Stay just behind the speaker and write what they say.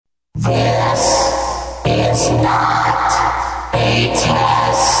This is not a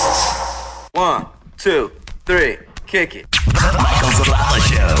test. 1, 2, 3, kick it. The Michael Zavala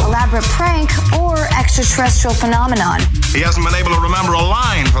Show. Elaborate prank or extraterrestrial phenomenon. He hasn't been able to remember a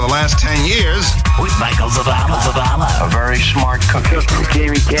line for the last 10 years. With Michael Zavala. A very smart cookie.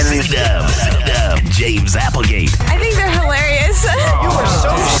 Jamie Kennedy. C-Dub. And James Applegate. I think they're hilarious. You are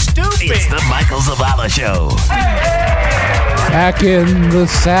so stupid. It's the Michael Zavala Show. Back in the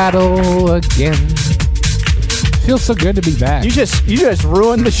saddle again. Feels so good to be back. You just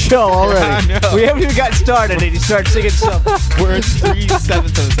ruined the show already. I know. We haven't even got started and you start singing some We're 3/7 of a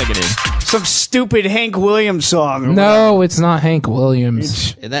second in. some stupid Hank Williams song. No, it's not Hank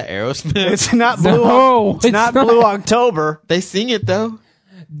Williams. Is that Aerosmith? It's not Blue. No, it's not Blue October. They sing it though.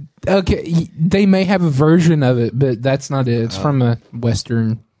 Okay, they may have a version of it, but that's not it. It's from a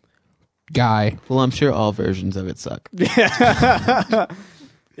Western guy. Well, I'm sure all versions of it suck.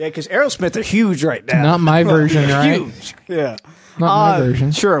 Yeah, because Aerosmith are huge right now. Not my version, right? Huge. Yeah. Not my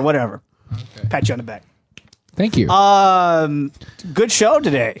version. Sure, whatever. Okay. Pat you on the back. Thank you. Good show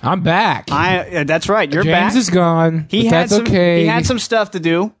today. I'm back. That's right. You're James back. is gone. He but had that's some. okay. He had some stuff to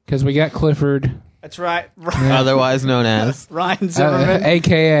do. Because we got Clifford. That's right. Otherwise known as. Ryan Zimmerman.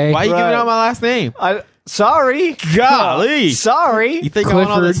 A.K.A. Why are you giving out my last name? Sorry. Golly. Sorry. You think I want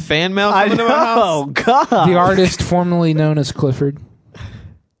all this fan mail I coming to my know. house? God. The artist formerly known as Clifford.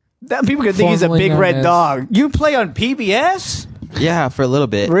 That people could think he's a Formerly big known red as- dog. You play on PBS? Yeah, for a little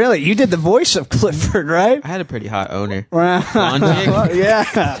bit. Really? You did the voice of Clifford, right? I had a pretty hot owner. Blonde chick.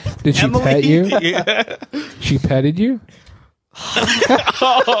 Yeah. Did she Emily? pet you? Yeah. She petted you?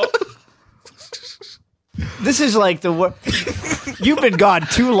 This is like the worst. You've been gone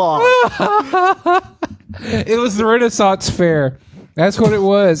too long. It was the Renaissance Fair. That's what it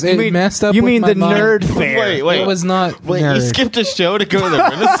was. It messed up. You with mean my the mind. nerd fair? Wait. It was not. Wait, nerd. you skipped a show to go to the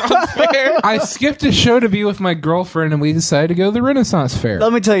Renaissance Fair? I skipped a show to be with my girlfriend, and we decided to go to the Renaissance Fair.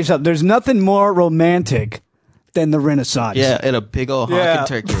 Let me tell you something. There's nothing more romantic than the Renaissance. Yeah, and a big old honking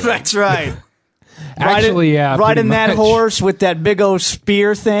turkey. That's right. Actually, yeah. Riding pretty that much. horse with that big old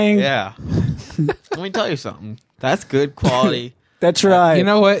spear thing. Yeah. Let me tell you something. That's good quality. That's right. You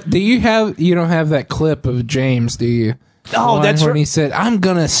know what? You don't have that clip of James, do you? Oh, One that's when right. he said, "I'm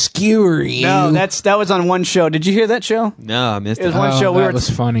gonna skewer you." No, that was on one show. Did you hear that show? No, I missed It was it. one Oh, show. that was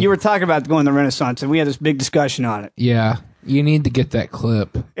funny. You were talking about going to the Renaissance, and we had this big discussion on it. Yeah, you need to get that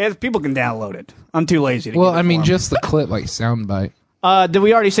clip. People can download it. I'm too lazy to Well, get it I mean, for 'em. just the clip, like soundbite. Did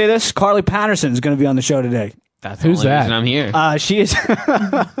we already say this? Carly Patterson is going to be on the show today. That's Who's the only that? reason I'm here. She is.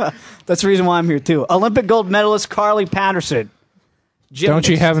 That's the reason why I'm here too. Olympic gold medalist Carly Patterson. Don't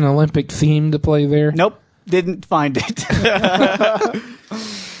you have an Olympic theme to play there? Nope, didn't find it.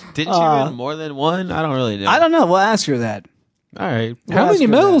 Didn't you win more than one? I don't really know. I don't know. We'll ask her that. All right. How many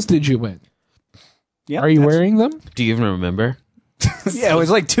medals did you win? Yep, Are you that's- wearing them? Do you even remember? Yeah, it was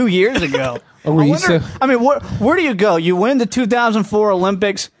like 2 years ago. Or were I you wonder- so- I mean, where do you go? You win the 2004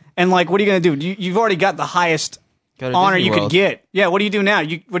 Olympics, and like, what are you going to do? You've already got the highest Go to honor Disney you could World. get. Yeah, what do you do now? What are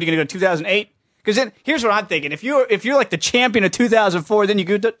you going to go to 2008? Because then here's what I'm thinking: if you're like the champion of 2004, then you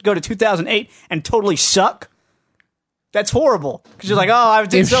go to 2008 and totally suck. That's horrible. Because you're like, oh, I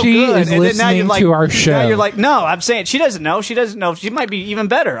did If so she good, is and then now you're listening like, to our show- now you're like, no, I'm saying she doesn't know. She doesn't know. She might be even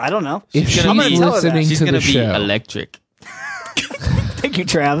better. I don't know. If she's I'm gonna tell her that. listening She's to going the to be show, electric. Thank you,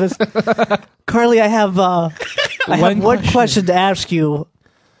 Travis. Carly, I have one question to ask you.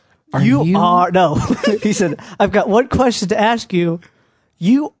 You are no. He said, I've got one question to ask you.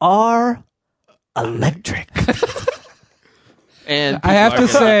 You are electric. And I have to I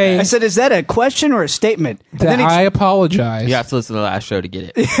say said, is that a question or a statement? And that then he- I apologize. you have to listen to the last show to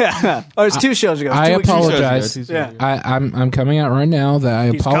get it. yeah. Oh, it's 2 shows ago. It's I 2 weeks ago. apologize. Yeah. I'm coming out right now that I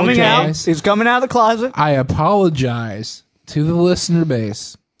He's coming out. apologize. He's coming out of the closet. I apologize to the listener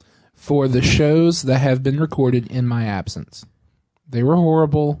base for the shows that have been recorded in my absence. They were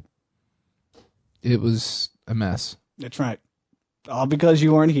horrible. It was a mess. That's right. All because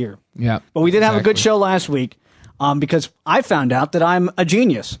you weren't here. Yeah. But we did have a good exactly. show last week because I found out that I'm a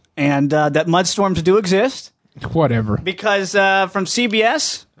genius and that mudstorms do exist Whatever. because from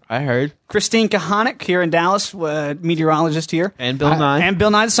CBS, I heard. Christine Kahanick here in Dallas, meteorologist here. And Bill Nye. And Bill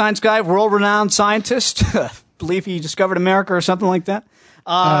Nye, the science guy, world-renowned scientist. Believe he discovered America or something like that.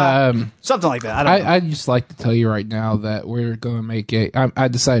 Something like that. I don't know. I just like to tell you right now that we're going to make I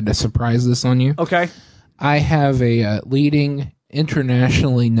decided to surprise this on you. Okay. I have a leading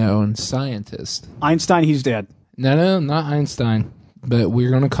internationally known scientist. Einstein, he's dead. No, not Einstein. But we're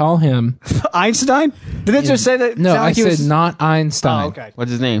going to call him. Einstein? Did it just say that? No, sound I like he said was- not Einstein. Oh, okay.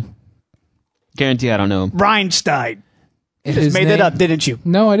 What's his name? Guarantee I don't know him. Reinstein. You just made that up, didn't you?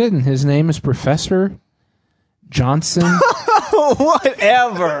 No, I didn't. His name is Professor Johnson.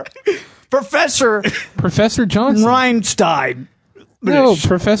 Whatever. Professor Johnson. Reinstein. No,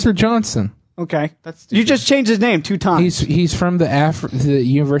 Professor Johnson. Okay. You just changed his name 2 times. He's from the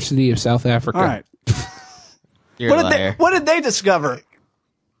University of South Africa. All right. You're a liar. What did they discover?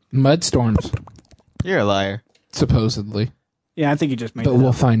 Mudstorms, You're a liar. supposedly. Yeah, I think you just made But that we'll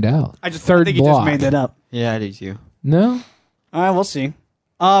up. find out. I Third think you block. just made that up. Yeah, I do too. No? All right, we'll see. We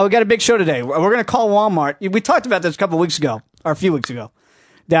got a big show today. We're going to call Walmart. We talked about this a couple weeks ago, or a few weeks ago,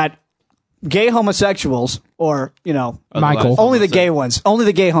 that gay homosexuals, or, Michael. only the gay ones, only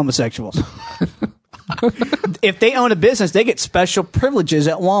the gay homosexuals. If they own a business, they get special privileges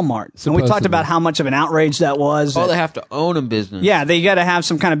at Walmart. And we talked Supposedly. about how much of an outrage that was. Oh, they have to own a business. Yeah, they got to have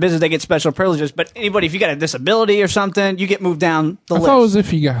some kind of business. They get special privileges. But anybody, if you got a disability or something, you get moved down the I list. thought it was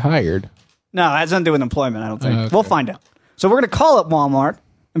if you got hired. No, it has nothing to do with employment, I don't think. Okay. We'll find out. So we're going to call up Walmart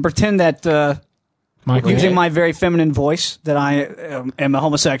and pretend that, Michael. using my very feminine voice, that I am a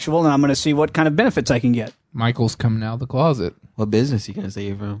homosexual, and I'm going to see what kind of benefits I can get. Michael's coming out of the closet. What business you gonna say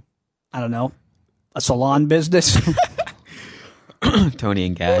you're from? I don't know. A salon business? Tony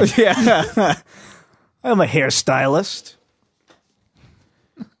and Gad. Yeah. I'm a hairstylist.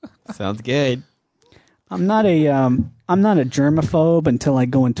 Sounds good. I'm not a germaphobe until I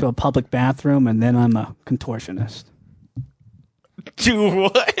go into a public bathroom, and then I'm a contortionist. Do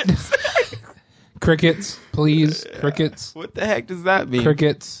what? Crickets, please. Crickets. What the heck does that mean?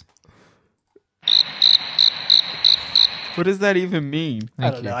 Crickets. What does that even mean?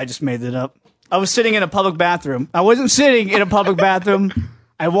 I don't know. I just made it up. I was sitting in a public bathroom. I wasn't sitting in a public bathroom.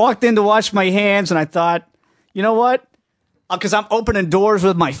 I walked in to wash my hands, and I thought, you know what? Because I'm opening doors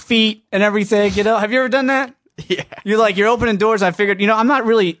with my feet and everything. Have you ever done that? Yeah. You're opening doors. I figured, I'm not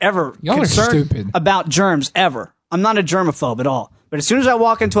really ever Y'all are concerned stupid. about germs ever. I'm not a germaphobe at all. But as soon as I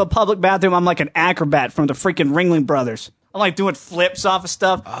walk into a public bathroom, I'm like an acrobat from the freaking Ringling Brothers. I'm like doing flips off of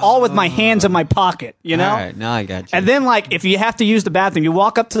stuff, all with my hands in my pocket, All right, now I got you. And then, if you have to use the bathroom, you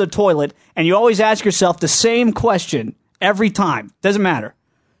walk up to the toilet, and you always ask yourself the same question every time. Doesn't matter.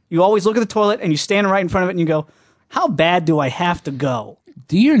 You always look at the toilet, and you stand right in front of it, and you go, how bad do I have to go?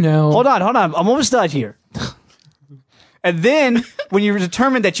 Do you know? Hold on. I'm almost done here. And then, when you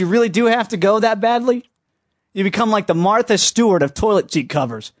determine that you really do have to go that badly, you become like the Martha Stewart of toilet seat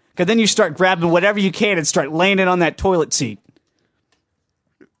covers. Because then you start grabbing whatever you can and start laying it on that toilet seat.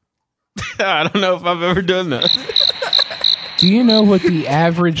 I don't know if I've ever done that. Do you know what the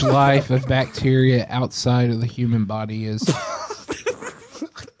average life of bacteria outside of the human body is?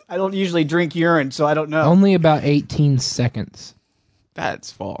 I don't usually drink urine, so I don't know. Only about 18 seconds.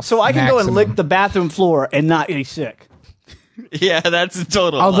 That's false. So I can go and Maximum. lick the bathroom floor and not get sick. Yeah, that's a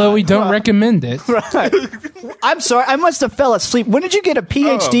total Although lie. we don't recommend it. I'm sorry, I must have fell asleep. When did you get a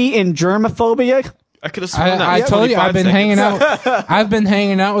PhD in germophobia? I could have sworn that I was told you I've 25 been seconds. hanging out. I've been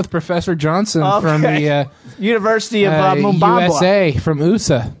hanging out with Professor Johnson from the University of Mumbai. USA, from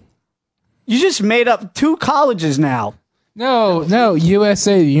USA. You just made up 2 colleges now. No,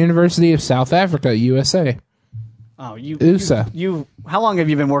 USA, the University of South Africa, USA. Oh, you. USA. You. How long have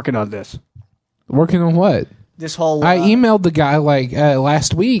you been working on this? Working on what? This whole. I emailed the guy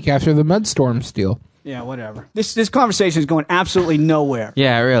last week after the Mudstorms deal. Yeah, whatever. This conversation is going absolutely nowhere.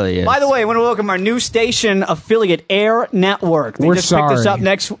 Yeah, it really is. By the way, I want to welcome our new station affiliate, Air Network. They We're just picked us sorry.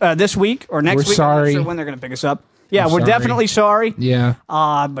 up this week or next We're week. I'm not sorry. sure when they're going to pick us up. Yeah, we're sorry. definitely sorry. Yeah.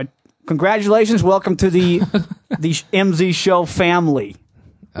 But congratulations, welcome to the MZ Show family.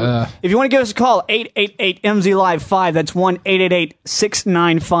 If you want to give us a call, 888-MZ Live 5. That's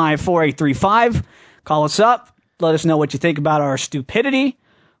 1-888-695-4835. Call us up. Let us know what you think about our stupidity.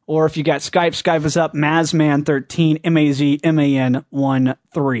 Or if you got Skype us up, Mazman13,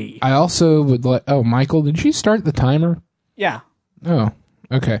 MAZMAN13. I also would like. Oh, Michael, did you start the timer? Yeah. Oh,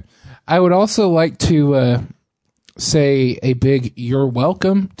 okay. I would also like to say a big "you're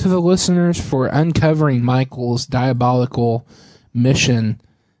welcome" to the listeners for uncovering Michael's diabolical mission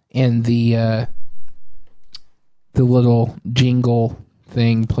and the little jingle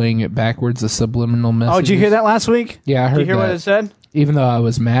thing, playing it backwards, the subliminal message. Oh, did you hear that last week? Yeah, I heard Did you hear that. what it said? Even though I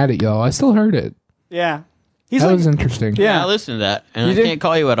was mad at y'all, I still heard it. Yeah. He's That like, was interesting. Yeah, I listened to that, and You I did? can't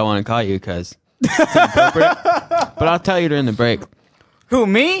call you what I want to call you because it's inappropriate. But I'll tell you during the break. who,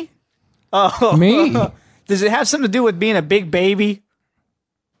 me? Oh. Me? Does it have something to do with being a big baby?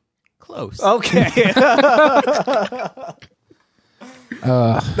 Close. Okay.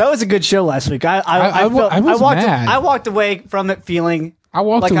 That was a good show last week. I was mad. I walked away from it feeling I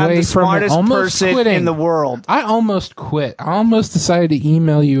walked like away I'm the from it smartest almost person quitting. in the world. I almost quit. I almost decided to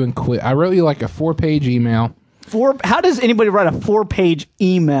email you and quit. I wrote you like a 4-page email. How does anybody write a 4-page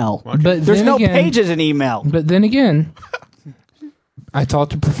email? But there's then no again- pages in email. But then again, I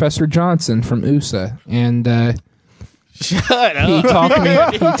talked to Professor Johnson from USA, and Shut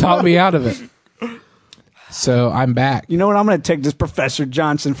up. he talked me out of it. So I'm back. You know what? I'm going to take this Professor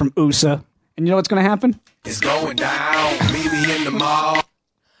Johnson from USA, and you know what's going to happen? It's going down. Meet me in the mall.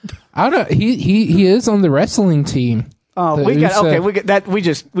 I don't know. He is on the wrestling team. Oh, The we got USA okay. We got that.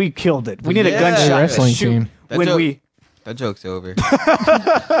 We killed it. We need a gunshot The wrestling to shoot team. That joke's over.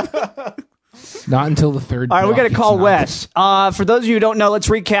 Not until the third. All right, we got to block, call it's Wes. For those of you who don't know, let's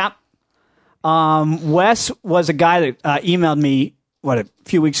recap. Wes was a guy that emailed me a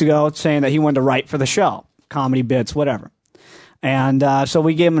few weeks ago saying that he wanted to write for the show, comedy bits, whatever. And so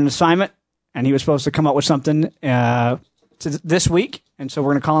we gave him an assignment, and he was supposed to come up with something this week. And so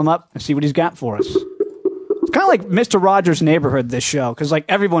we're going to call him up and see what he's got for us. It's kind of like Mr. Rogers' Neighborhood, this show, because like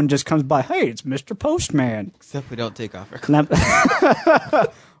everyone just comes by. Hey, it's Mr. Postman. Except we don't take off our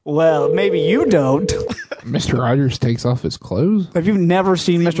Well, maybe you don't. Mr. Rogers takes off his clothes. Have you never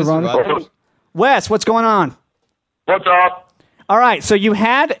seen Mr. Rogers? Wes, what's going on? What's up? All right, so you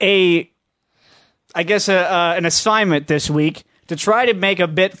had an assignment this week to try to make a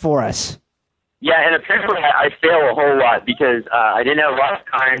bit for us. Yeah, and apparently I fail a whole lot because I didn't have a lot of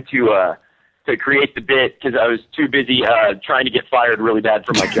time to create the bit because I was too busy trying to get fired really bad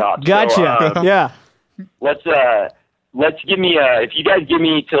from my job. Gotcha. So, yeah. Let's give me if you guys give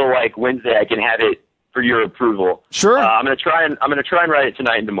me till like Wednesday, I can have it for your approval. Sure. I'm gonna try and write it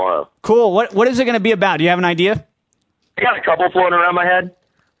tonight and tomorrow. Cool. What is it going to be about? Do you have an idea? I got a couple floating around my head.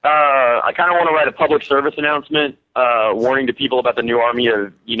 I kind of want to write a public service announcement, warning to people about the new army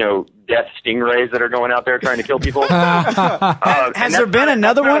of, death stingrays that are going out there trying to kill people. Has there been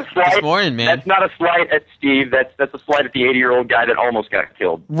another one? This morning, man. That's not a slight at Steve. That's a slight at the 80-year-old guy that almost got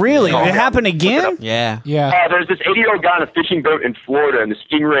killed. Really? It happened again? Yeah. There's this 80-year-old guy on a fishing boat in Florida, and the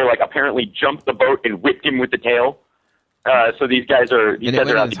stingray apparently jumped the boat and whipped him with the tail. So these guys are out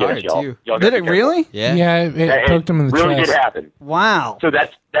to get us, y'all. Y'all Did it really? Yeah. Yeah, it poked him in the really chest. did happen. Wow. So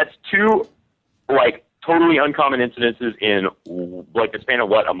that's two totally uncommon incidences in the span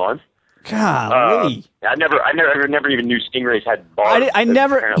of a month. Golly. I never even knew stingrays had bars. I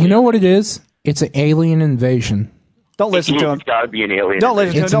never. You know what it is? It's an alien invasion. Don't listen to him. It's got to be an alien. Don't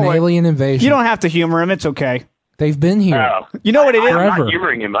listen to him. It's Don't an worry. alien invasion. You don't have to humor him. It's okay. They've been here. You know what it is? I'm Forever. not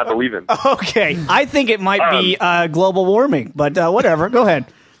humoring him. I believe him. Okay. I think it might be global warming, but whatever. Go ahead.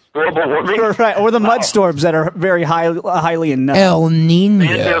 Global warming? Right. Or the mudstorms that are very highly in. El Nino.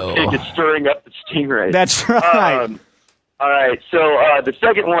 It's stirring up the stingrays. That's right. All right. So the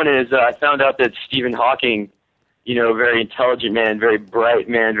second one is I found out that Stephen Hawking, very intelligent man, very bright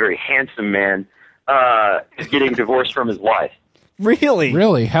man, very handsome man, is getting divorced from his wife. Really?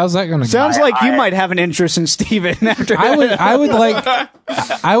 Really? How's that going to go? Sounds like you might have an interest in Steven after I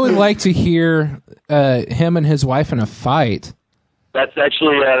would like to hear him and his wife in a fight. That's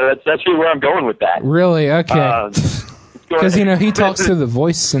actually where I'm going with that. Really? Okay. Because he talks to the the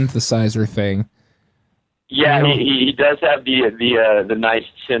voice synthesizer thing. Yeah, he does have the nice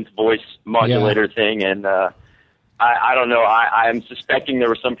synth voice modulator thing, and I don't know. I'm suspecting there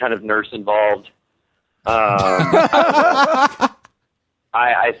was some kind of nurse involved.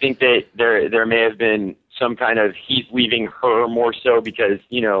 I think that there may have been some kind of he's leaving her more so because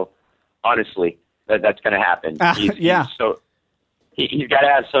honestly that's going to happen. Yeah. He's got to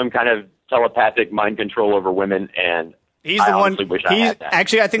have some kind of telepathic mind control over women, and he's the one. Wish I had that.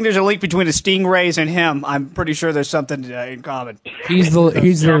 Actually, I think there's a link between the stingrays and him. I'm pretty sure there's something in common. He's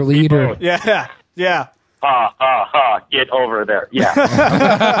their leader. Yeah. Yeah. Get over there. Yeah.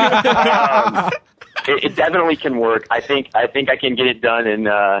 It definitely can work. I think I can get it done in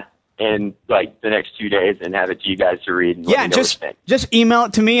the next 2 days and have it to you guys to read. And let me know what you think. Just email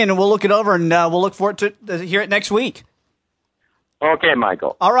it to me and we'll look it over and we'll look forward to hear it next week. Okay,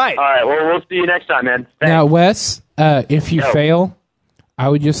 Michael. All right. Well, we'll see you next time, man. Thanks. Now, Wes, if you fail, I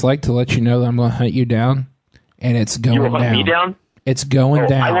would just like to let you know that I'm going to hunt you down, and it's going You will down. hunt me down? It's going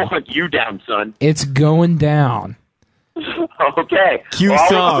down. I will hunt you down, son. It's going down. Okay. Cue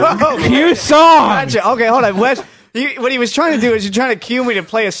song. Cue song. Gotcha. Okay, hold on, Wes. What he was trying to do is he's trying to cue me to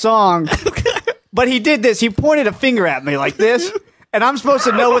play a song, but he did this. He pointed a finger at me like this, and I'm supposed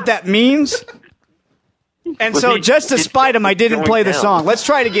to know what that means. And so, just to spite him, I didn't play the song. Let's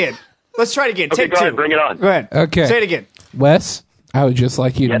try it again. Okay, Take go two. ahead, bring it on. Go ahead. Okay. Say it again. Wes, I would just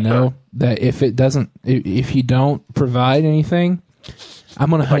like you to Yes, know sir. that if you don't provide anything, I'm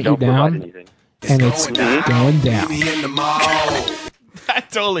going to hunt you Don't provide down, anything. and it's going down. Meet me in the mall. I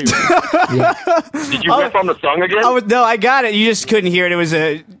totally right. Did you riff on the song again? No, I got it. You just couldn't hear it. It was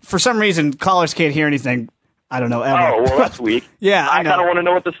for some reason, callers can't hear anything. I don't know ever. Oh, well, that's weak. Yeah, I I kind of want to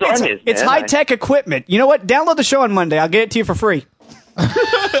know what the song is. It's man. high-tech equipment. You know what? Download the show on Monday. I'll get it to you for free.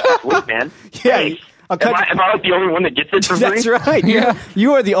 Sweet, man. Yeah. Thanks. Am I like the only one that gets it for free? That's right. Yeah.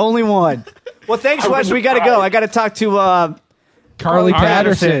 You are the only one. Well, thanks, Wes. We got to go. I got to talk to Carly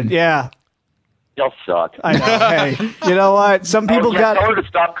Patterson. Yeah. Y'all suck. I know. Hey, you know what? Some people got. Tell her to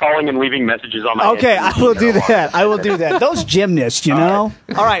stop calling and leaving messages on my. Okay, Instagram. I will do that. I will do that. Those gymnasts, you know.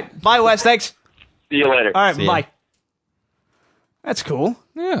 All right. Bye, Wes. Thanks. See you later. All right. Bye. That's cool.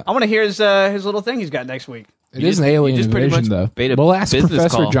 Yeah. I want to hear his little thing he's got next week. It is an alien invasion, though. We'll ask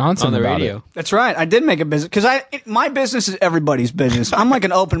Professor Johnson on the about radio. it. That's right. I did make a business because my business is everybody's business. I'm like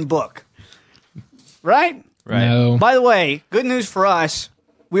an open book, right? Right. No. By the way, good news for us.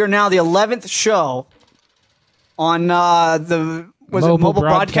 We are now the 11th show on the Mobile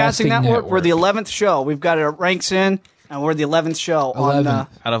Broadcasting Network. We're the 11th show. We've got our ranks in, and we're the 11th show on out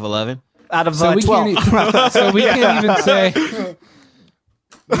of 11. Out of so 12. So we can't even say.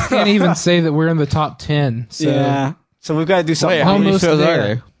 We can't even say that we're in the top 10. So. Yeah. So we've got to do something. Wait, how many Almost shows there. are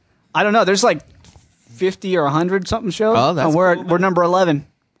there? I don't know. There's like 50 or 100 something shows. Oh, that's and we're cool. we're number 11.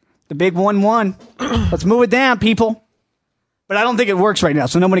 The big 1-1. Let's move it down, people. But I don't think it works right now,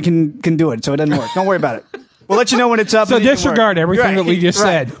 so nobody can do it. So it doesn't work. Don't worry about it. We'll let you know when it's up. So and it can disregard work. everything that we just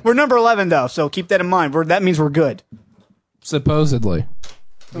right. said. We're number 11 though, so keep that in mind. That means we're good. Supposedly.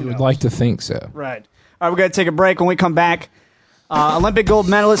 We would like to think so. Right. All right, we're going to take a break. When we come back, Olympic gold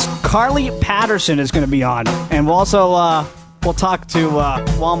medalist Carly Patterson is going to be on. And we'll also we'll talk to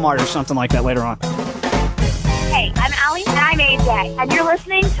Walmart or something like that later on. Hey, I'm Allie. And I'm AJ. And you're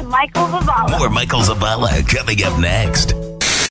listening to Michael Zavala. More Michael Zavala coming up next.